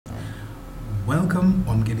Welcome,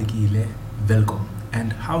 omgelekile, welcome,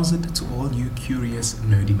 and how's it to all you curious,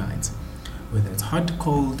 nerdy minds? Whether it's hot,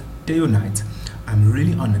 cold, day or night, I'm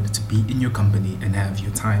really honored to be in your company and have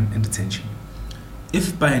your time and attention.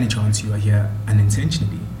 If by any chance you are here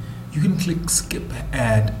unintentionally, you can click skip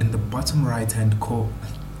ad in the bottom right hand corner.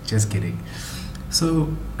 Just kidding.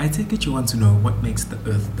 So, I take it you want to know what makes the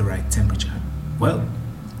Earth the right temperature. Well,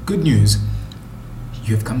 good news,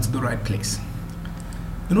 you have come to the right place.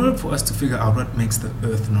 In order for us to figure out what makes the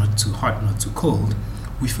Earth not too hot, not too cold,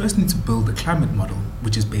 we first need to build a climate model,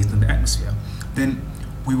 which is based on the atmosphere. Then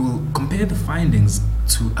we will compare the findings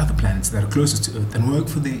to other planets that are closest to Earth and work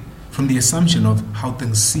from the assumption of how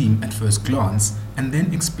things seem at first glance, and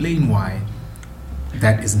then explain why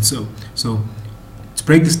that isn't so. So, to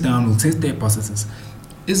break this down, we'll test the hypothesis.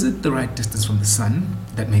 Is it the right distance from the Sun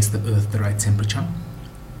that makes the Earth the right temperature?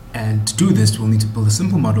 And to do this, we'll need to build a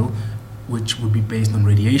simple model which would be based on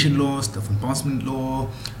radiation law, self-advancement law,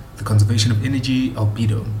 the conservation of energy,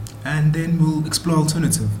 albedo, and then we'll explore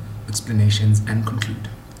alternative explanations and conclude.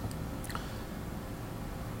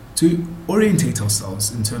 To orientate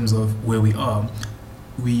ourselves in terms of where we are,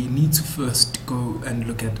 we need to first go and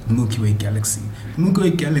look at the Milky Way galaxy. The Milky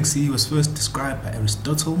Way galaxy was first described by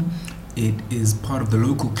Aristotle. It is part of the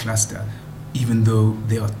local cluster, even though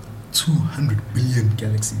there are 200 billion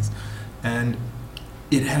galaxies, and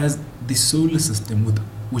it has the solar system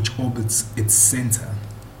which orbits its center.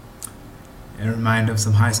 A reminder of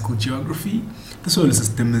some high school geography. The solar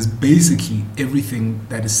system is basically everything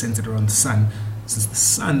that is centered around the Sun. Since the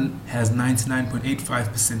Sun has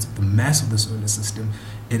 99.85% of the mass of the solar system,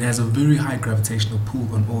 it has a very high gravitational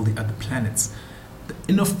pull on all the other planets. The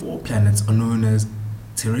inner four planets are known as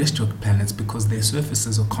terrestrial planets because their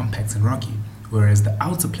surfaces are compact and rocky, whereas the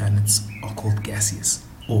outer planets are called gaseous,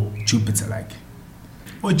 or Jupiter-like,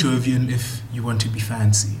 or Jovian if you want to be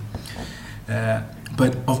fancy.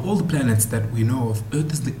 But of all the planets that we know of,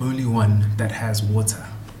 Earth is the only one that has water.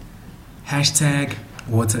 Hashtag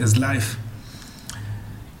water is life.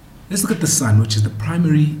 Let's look at the Sun, which is the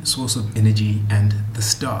primary source of energy and the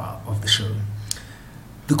star of the show.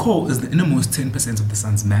 The core is the innermost 10% of the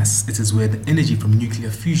Sun's mass. It is where the energy from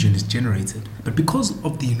nuclear fusion is generated. But because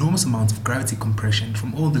of the enormous amount of gravity compression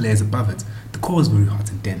from all the layers above it, the core is very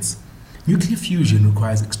hot and dense. Nuclear fusion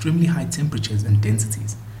requires extremely high temperatures and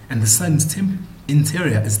densities, and the Sun's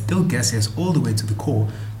interior is still gaseous all the way to the core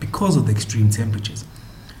because of the extreme temperatures.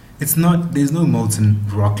 There's no molten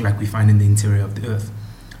rock like we find in the interior of the Earth.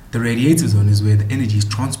 The radiator zone is where the energy is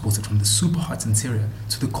transported from the super hot interior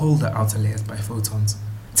to the colder outer layers by photons.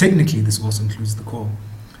 Technically, this also includes the core.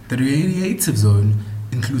 The radiative zone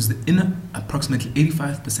includes the inner approximately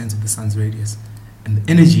 85% of the Sun's radius, and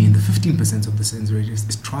the energy in the 15% of the Sun's radius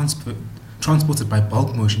is transported by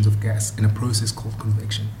bulk motions of gas in a process called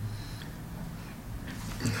convection.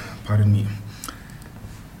 Pardon me.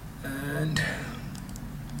 And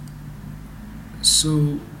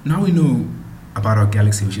so now we know about our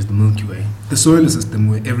galaxy, which is the Milky Way, the solar system,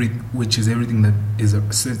 which is everything that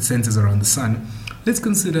centers around the Sun. Let's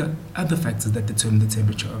consider other factors that determine the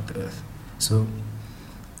temperature of the Earth. So,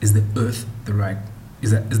 is the Earth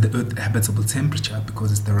the Earth habitable temperature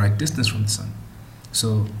because it's the right distance from the Sun?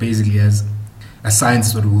 So basically, as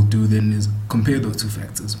scientists, what we'll do then is compare those two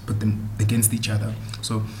factors, put them against each other.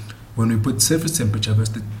 So when we put surface temperature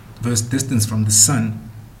versus distance from the Sun,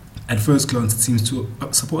 at first glance, it seems to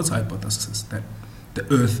support our hypothesis that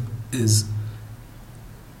the Earth is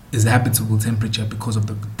a habitable temperature because of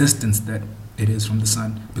the distance that it is from the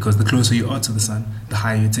Sun. Because the closer you are to the Sun, the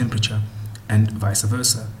higher your temperature, and vice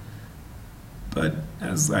versa. But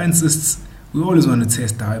as scientists, we always want to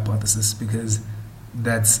test the hypothesis because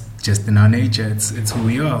that's just in our nature. It's who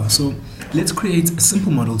we are. So let's create a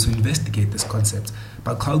simple model to investigate this concept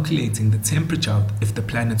by calculating the temperature if the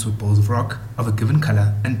planets were balls of rock of a given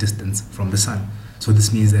color and distance from the Sun. So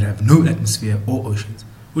this means they have no atmosphere or oceans,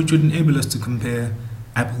 which would enable us to compare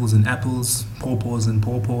apples and apples, pawpaws and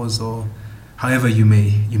pawpaws, or however you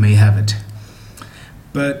may have it.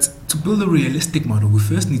 But to build a realistic model, we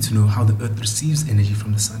first need to know how the Earth receives energy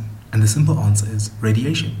from the Sun. And the simple answer is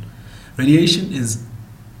radiation. Radiation is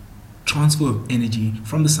transfer of energy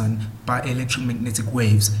from the Sun by electromagnetic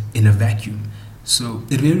waves in a vacuum. So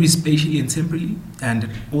it varies spatially and temporally, and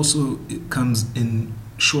it comes in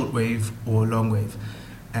short wave or long wave,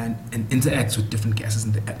 and interacts with different gases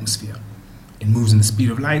in the atmosphere. It moves in the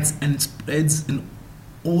speed of light and it spreads in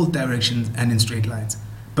all directions and in straight lines.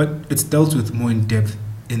 But it's dealt with more in depth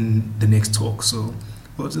in the next talk, so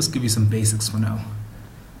we'll just give you some basics for now.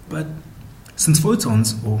 But since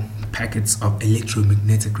photons, or packets of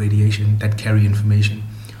electromagnetic radiation that carry information,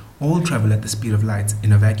 all travel at the speed of light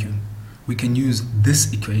in a vacuum, we can use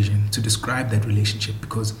this equation to describe that relationship,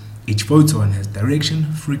 because each photon has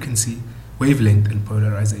direction, frequency, wavelength, and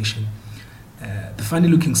polarization. The funny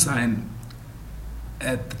looking sign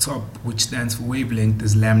at the top, which stands for wavelength,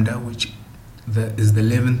 is lambda, which is the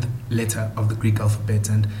 11th letter of the Greek alphabet,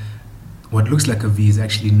 and what looks like a V is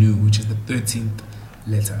actually nu, which is the 13th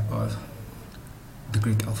letter of the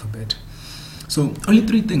Greek alphabet. So only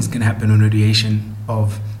three things can happen when radiation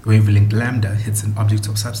of wavelength lambda hits an object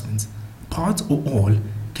or substance. Part or all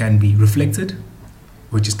can be reflected,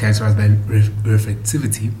 which is characterized by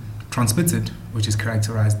reflectivity, transmitted, which is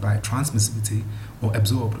characterized by transmissivity, or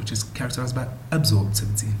absorbed, which is characterized by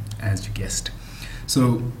absorptivity, as you guessed.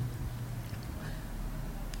 So,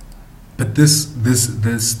 but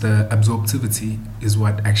the absorptivity is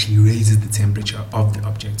what actually raises the temperature of the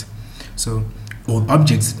object. So all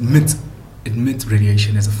objects emit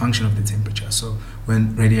radiation as a function of the temperature. So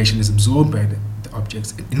when radiation is absorbed by the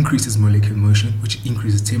objects, it increases molecular motion, which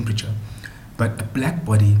increases temperature. But a black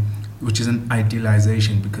body, which is an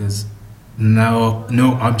idealization, because no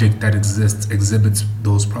object that exists exhibits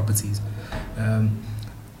those properties.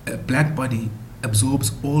 A black body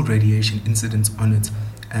absorbs all radiation incident on it,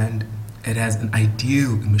 and it has an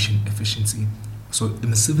ideal emission efficiency. So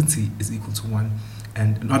emissivity is equal to 1,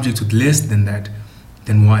 and an object with less than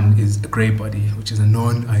 1 is a gray body, which is a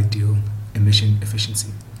non-ideal emission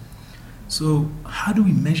efficiency. So how do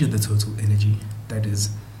we measure the total energy, that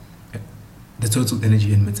is, the total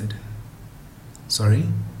energy emitted? Sorry?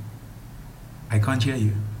 I can't hear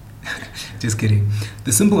you. Just kidding.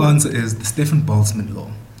 The simple answer is the Stefan-Boltzmann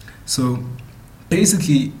law. So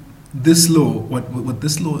basically, this law, what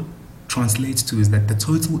this law translates to is that the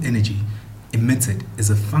total energy emitted is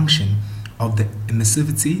a function of the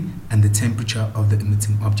emissivity and the temperature of the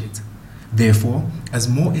emitting object. Therefore, as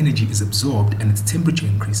more energy is absorbed and its temperature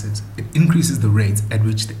increases, it increases the rate at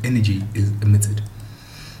which the energy is emitted.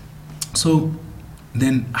 So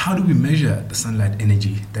then how do we measure the sunlight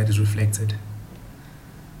energy that is reflected?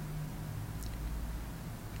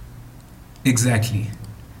 Exactly,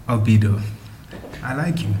 albedo. I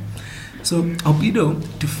like you. So albedo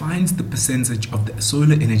defines the percentage of the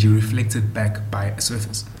solar energy reflected back by a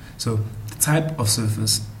surface. So the type of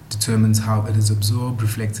surface determines how it is absorbed,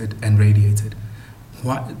 reflected, and radiated.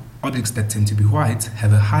 Objects that tend to be white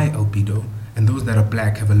have a high albedo, and those that are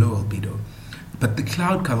black have a low albedo. But the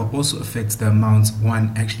cloud cover also affects the amount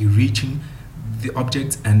one actually reaching the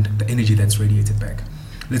object and the energy that's radiated back.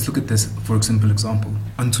 Let's look at this for a simple example.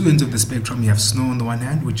 On two ends of the spectrum, you have snow on the one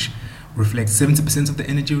hand, which reflects 70% of the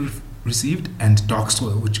energy received, and dark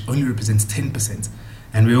soil, which only represents 10%.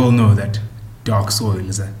 And we all know that dark soil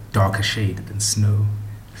is a darker shade than snow.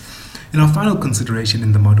 In our final consideration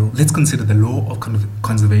in the model, let's consider the law of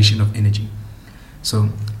conservation of energy. So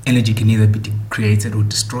energy can either be created or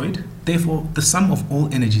destroyed. Therefore, the sum of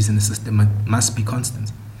all energies in the system must be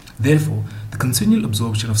constant. Therefore, the continual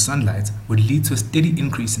absorption of sunlight would lead to a steady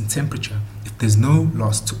increase in temperature if there's no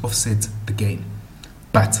loss to offset the gain.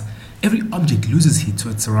 But every object loses heat to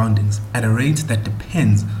its surroundings at a rate that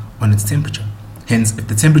depends on its temperature. Hence, if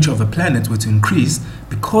the temperature of a planet were to increase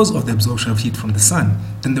because of the absorption of heat from the sun,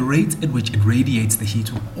 then the rate at which it radiates the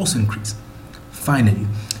heat will also increase. Finally,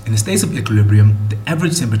 in a state of equilibrium, the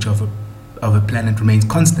average temperature of a planet remains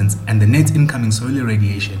constant, and the net incoming solar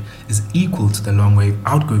radiation is equal to the long-wave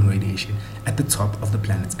outgoing radiation at the top of the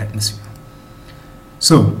planet's atmosphere.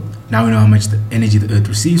 So, now we know how much the energy the Earth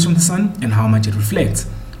receives from the sun and how much it reflects,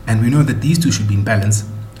 and we know that these two should be in balance.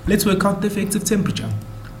 Let's work out the effective temperature.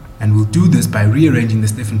 And we'll do this by rearranging the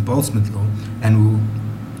Stefan-Boltzmann law, and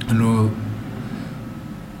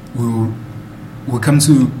we'll come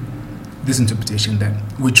to this interpretation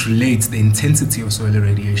which relates the intensity of solar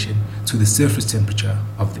radiation to the surface temperature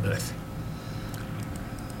of the Earth.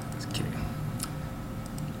 Okay.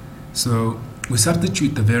 So we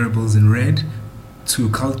substitute the variables in red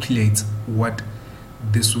to calculate what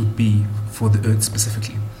this would be for the Earth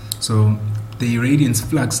specifically. So the irradiance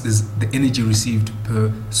flux is the energy received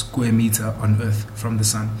per square meter on Earth from the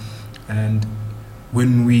sun. And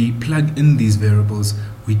when we plug in these variables,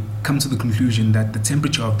 we come to the conclusion that the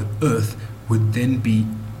temperature of the Earth would then be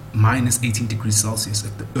minus 18 degrees Celsius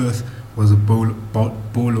if the Earth was a ball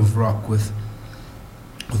of rock with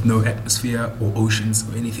no atmosphere or oceans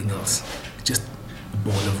or anything else, just a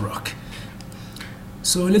ball of rock.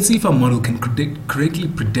 So let's see if our model can correctly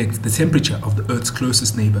predict the temperature of the Earth's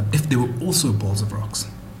closest neighbor if they were also balls of rocks.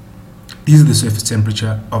 These are the surface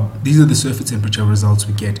temperature results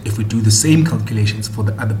we get if we do the same calculations for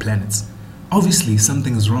the other planets. Obviously,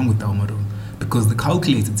 something is wrong with our model because the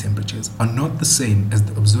calculated temperatures are not the same as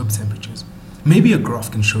the observed temperatures. Maybe a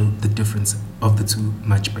graph can show the difference of the two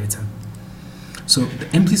much better. So the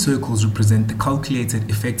empty circles represent the calculated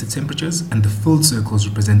effective temperatures and the filled circles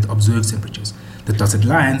represent the observed temperatures. The dotted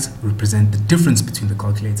lines represent the difference between the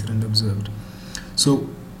calculated and the observed. So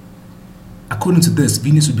according to this,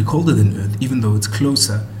 Venus would be colder than Earth even though it's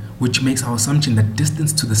closer, which makes our assumption that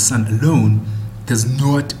distance to the sun alone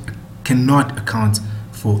cannot account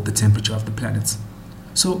for the temperature of the planets.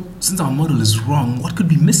 So since our model is wrong, what could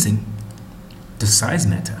be missing? Does size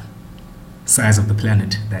matter? Size of the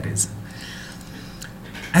planet, that is.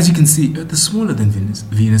 As you can see, Earth is smaller than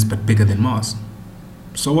Venus but bigger than Mars.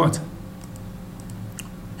 So what?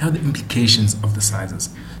 Here are the implications of the sizes.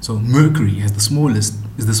 So Mercury is the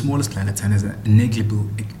smallest planet and has a negligible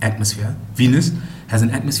atmosphere. Venus has an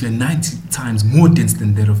atmosphere 90 times more dense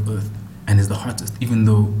than that of Earth and is the hottest, even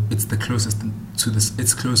though it's the closest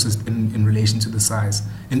it's closest in relation to the size.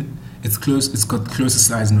 It's got the closest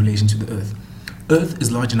size in relation to the Earth. Earth is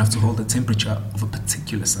large enough to hold a temperature of a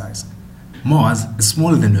particular size. Mars is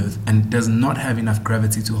smaller than Earth and does not have enough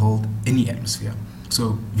gravity to hold any atmosphere.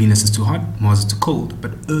 So Venus is too hot, Mars is too cold,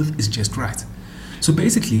 but Earth is just right. So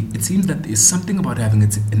basically, it seems that there is something about having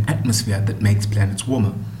an atmosphere that makes planets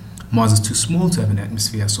warmer. Mars is too small to have an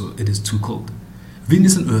atmosphere, so it is too cold.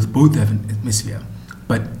 Venus and Earth both have an atmosphere,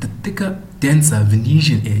 but the thicker, denser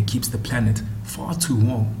Venusian air keeps the planet far too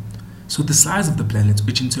warm. So the size of the planet,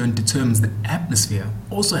 which in turn determines the atmosphere,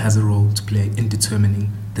 also has a role to play in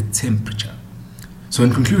determining the temperature. So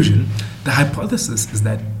in conclusion, the hypothesis is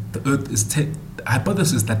that the Earth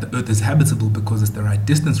is habitable because it's the right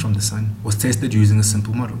distance from the Sun was tested using a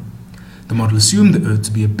simple model. The model assumed the Earth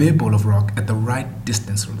to be a bare ball of rock at the right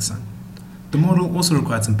distance from the Sun. The model also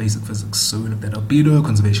required some basic physics, so we looked at albedo,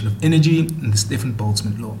 conservation of energy, and the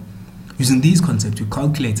Stefan-Boltzmann law. Using these concepts, we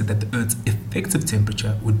calculated that the Earth's effective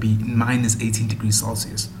temperature would be minus 18 degrees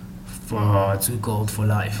Celsius. Far too cold for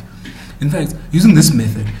life. In fact, using this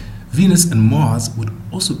method, Venus and Mars would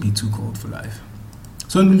also be too cold for life.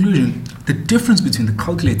 So in conclusion, the difference between the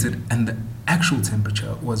calculated and the actual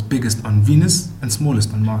temperature was biggest on Venus and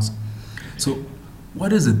smallest on Mars. So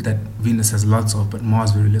what is it that Venus has lots of but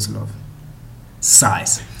Mars very little of?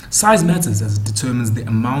 Size. Size matters as it determines the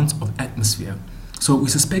amount of atmosphere. So we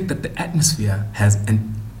suspect that the atmosphere has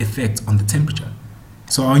an effect on the temperature.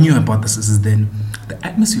 So our new hypothesis is then the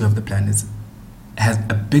atmosphere of the planet has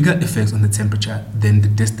a bigger effect on the temperature than the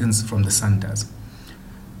distance from the Sun does.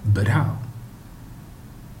 But how?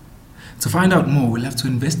 To find out more, we'll have to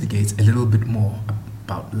investigate a little bit more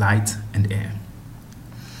about light and air.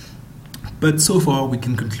 But so far, we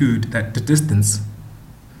can conclude that the distance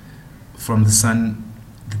from the Sun,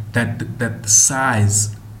 that the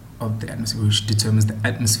size of the atmosphere, which determines the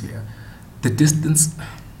atmosphere, the distance,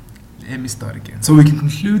 let me start again. So we can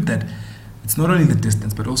conclude that it's not only the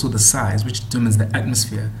distance, but also the size, which determines the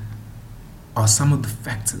atmosphere, are some of the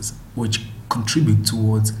factors which contribute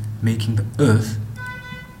towards making the Earth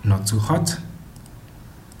not too hot,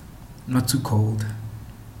 not too cold,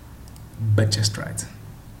 but just right.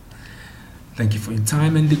 Thank you for your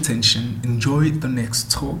time and attention. Enjoy the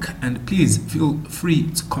next talk, and please feel free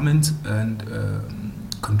to comment and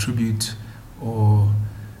contribute or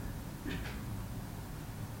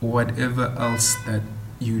whatever else that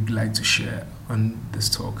you'd like to share on this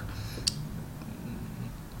talk.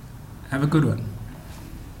 Have a good one.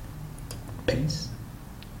 Peace.